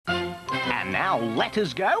Now let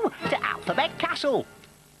us go to Alphabet Castle.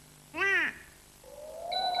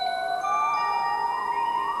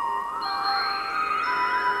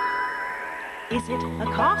 Is it a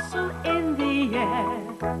castle in the air?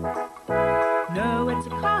 No, it's a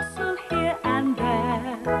castle here and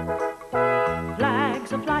there.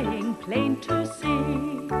 Flags are flying plain to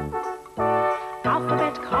see.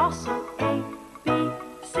 Alphabet Castle A, B,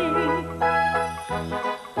 C.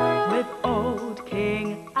 With old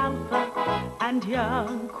King Alpha and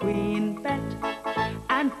young Queen Bet,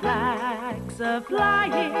 and flags are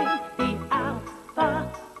flying the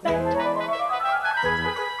alphabet.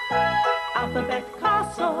 Alphabet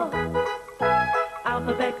Castle,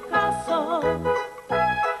 Alphabet Castle,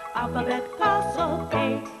 Alphabet Castle,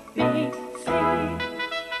 A, B, C.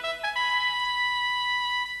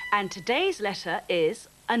 And today's letter is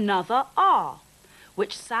another R,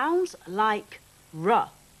 which sounds like R.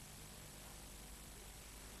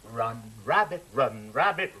 Run, rabbit, run,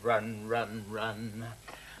 run, run.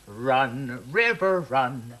 Run, river,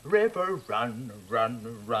 run, run,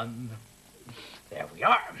 run. There we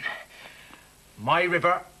are. My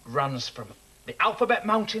river runs from the Alphabet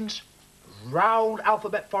Mountains, round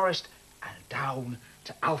Alphabet Forest, and down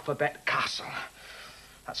to Alphabet Castle.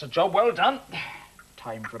 That's a job well done.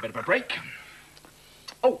 Time for a bit of a break.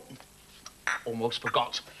 Oh, almost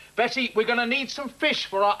forgot. Betty, we're going to need some fish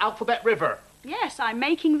for our Alphabet River. Yes, I'm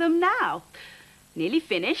making them now. Nearly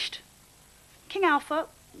finished. King Alpha,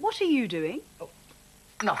 what are you doing? Oh,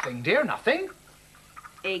 nothing, dear, nothing.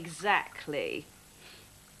 Exactly.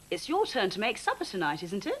 It's your turn to make supper tonight,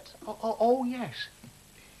 isn't it? Oh, yes.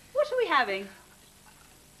 What are we having?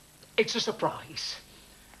 It's a surprise.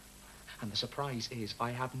 And the surprise is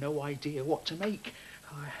I have no idea what to make.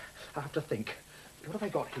 I have to think. What have I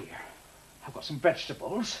got here? I've got some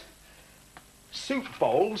vegetables, soup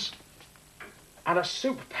bowls, and a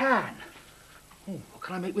soup pan. Oh, what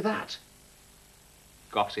can I make with that?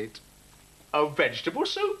 Got it. A vegetable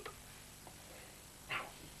soup.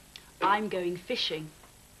 I'm going fishing.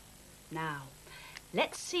 Now,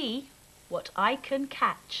 let's see what I can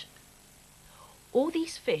catch. All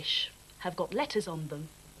these fish have got letters on them.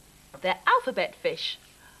 They're alphabet fish.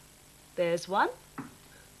 There's one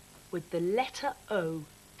with the letter O.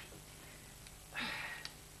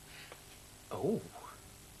 Oh.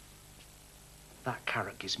 That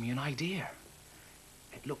carrot gives me an idea.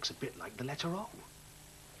 It looks a bit like the letter O.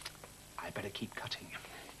 I better keep cutting.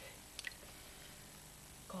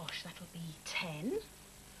 Gosh, that'll be 10,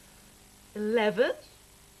 11.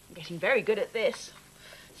 I'm getting very good at this.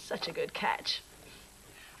 Such a good catch.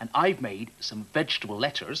 And I've made some vegetable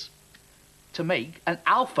letters to make an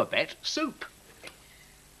alphabet soup.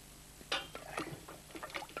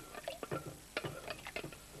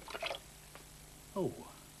 Oh.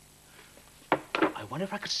 I wonder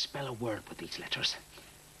if I could spell a word with these letters.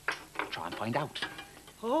 I'll try and find out.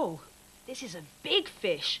 Oh, this is a big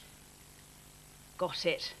fish. Got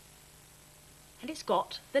it. And it's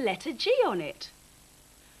got the letter G on it.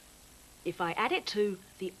 If I add it to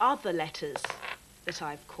the other letters that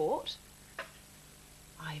I've caught,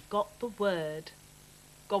 I've got the word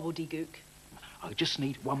gobbledygook. I just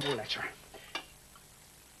need one more letter.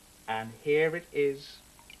 And here it is.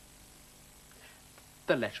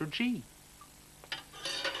 The letter G.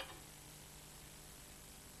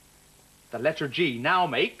 The letter G now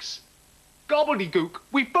makes gobbledygook.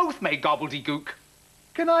 We both made gobbledygook.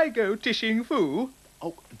 Can I go tishing foo?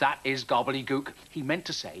 Oh, that is gobbledygook. He meant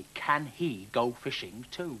to say, can he go fishing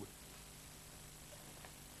too?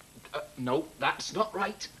 No, that's not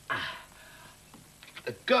right.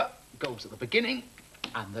 The G goes at the beginning,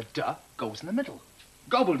 and the D goes in the middle.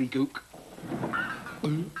 Gobbledygook.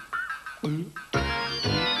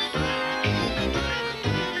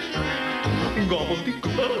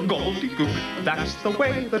 Gobbledygook, gobbledygook, that's the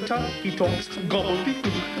way the turkey talks.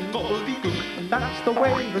 Gobbledygook, gobbledygook, that's the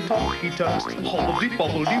way the turkey talks. Hobbledy,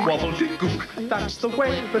 bobbledy, wobbledygook, that's the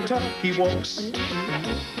way the turkey walks.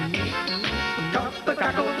 Cut the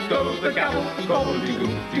cackle, go the gabble,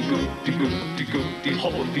 gobbledygook, de-gook, de-gook, de-gook,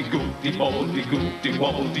 de-hobbledygook, de-bobbledygook,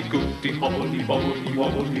 de-wobbledygook, de-hobbledy, bobbledy,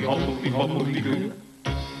 wobbledy, hobbledy, hobbledygook.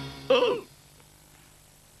 Oh!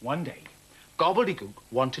 One day, Gobbledygook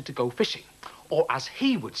wanted to go fishing, or as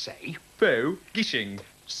he would say, Fo gishing.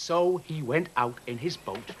 So he went out in his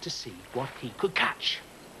boat to see what he could catch.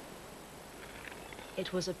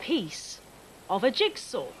 It was a piece of a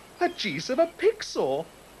jigsaw. A piece of a pigsaw.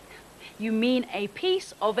 You mean a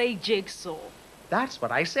piece of a jigsaw. That's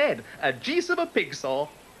what I said, a piece of a pigsaw.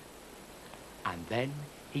 And then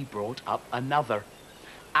he brought up another,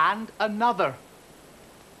 and another.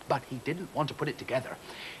 But he didn't want to put it together.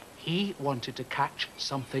 He wanted to catch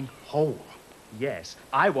something whole. Yes,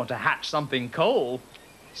 I want to hatch something coal.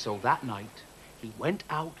 So that night, he went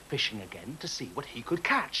out fishing again to see what he could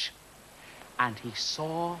catch. And he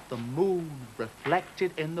saw the moon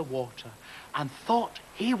reflected in the water and thought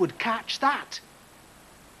he would catch that.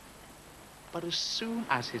 But as soon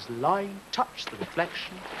as his line touched the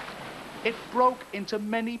reflection, it broke into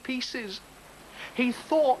many pieces. He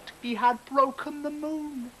thought he had broken the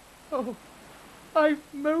moon. Oh, I've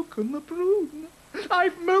broken the broom.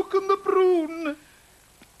 I've broken the broom.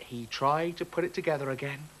 He tried to put it together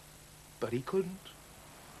again, but he couldn't.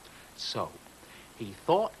 So he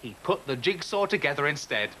thought he'd put the jigsaw together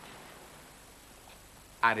instead.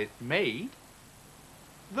 And it made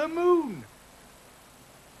the moon.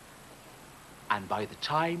 And by the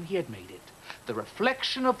time he had made it, the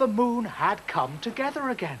reflection of the moon had come together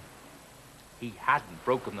again. He hadn't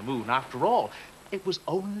broken the moon after all. It was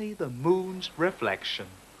only the moon's reflection.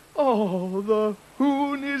 Oh, the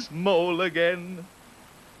moon is mole again.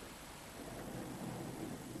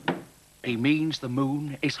 He means the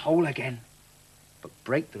moon is whole again. But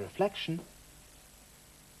break the reflection,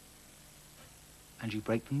 and you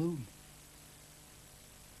break the moon.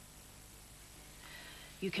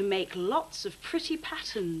 You can make lots of pretty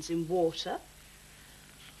patterns in water.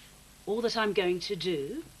 All that I'm going to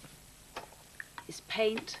do is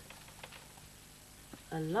paint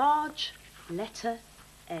a large letter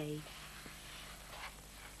A.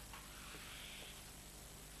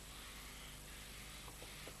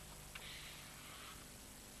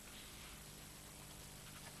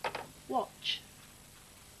 Watch.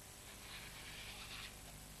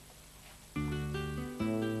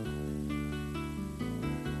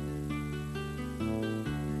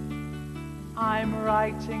 I'm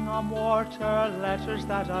writing on water letters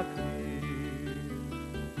that are clear,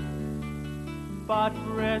 but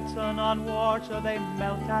written on water they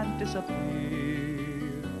melt and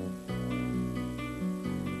disappear.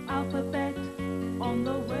 Alphabet on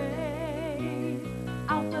the way,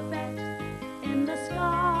 alphabet in the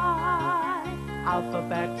sky,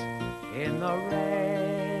 Alphabet in the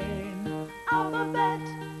rain, alphabet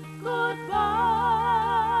goodbye,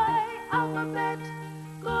 alphabet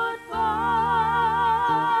goodbye.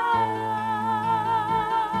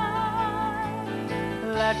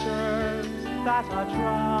 letters that are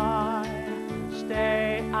dry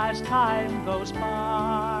stay as time goes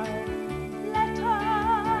by.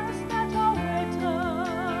 Letters that are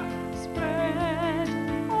better spread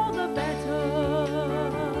all the better.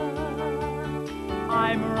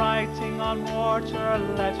 I'm writing on water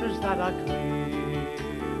letters that are clear,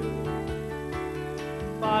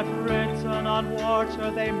 but written on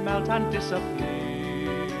water they melt and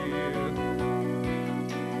disappear.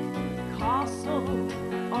 Castle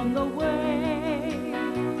on the way,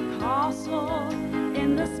 castle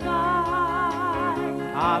in the sky,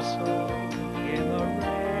 Castle in the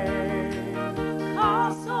rain,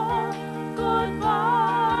 castle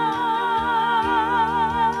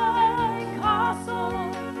goodbye, castle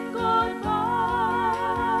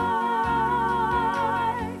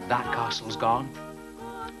goodbye. That castle's gone,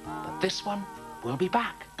 but this one will be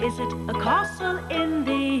back. Is it a castle in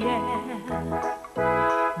the air?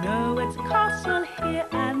 No, it's a castle here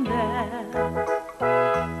and there.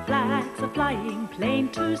 Flags are flying plain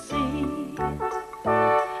to see.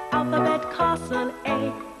 Alphabet castle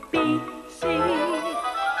A, B, C.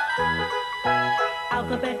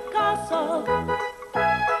 Alphabet castle,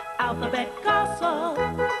 alphabet castle.